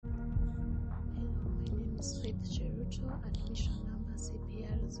name's Faith Cheruto, admission number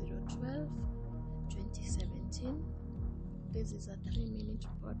CPR 012-2017. This is a 3-minute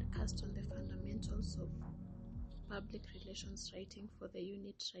podcast on the fundamentals of public relations writing for the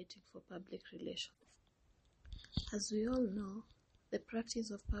unit Writing for Public Relations. As we all know, the practice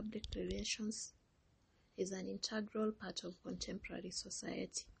of public relations is an integral part of contemporary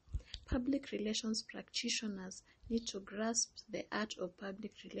society. Public relations practitioners need to grasp the art of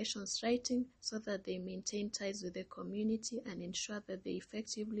public relations writing so that they maintain ties with the community and ensure that they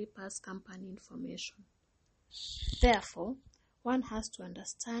effectively pass company information. Therefore, one has to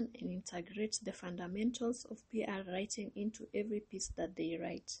understand and integrate the fundamentals of PR writing into every piece that they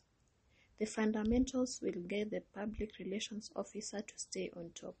write. The fundamentals will guide the public relations officer to stay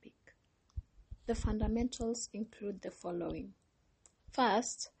on topic. The fundamentals include the following.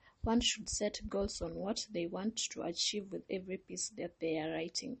 First, one should set goals on what they want to achieve with every piece that they are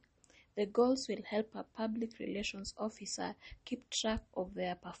writing. The goals will help a public relations officer keep track of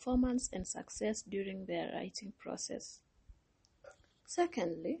their performance and success during their writing process.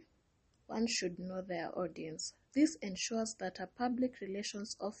 Secondly, one should know their audience. This ensures that a public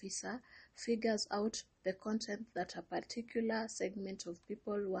relations officer figures out the content that a particular segment of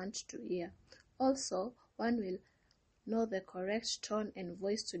people want to hear. Also, one will know the correct tone and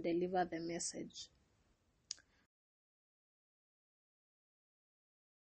voice to deliver the message.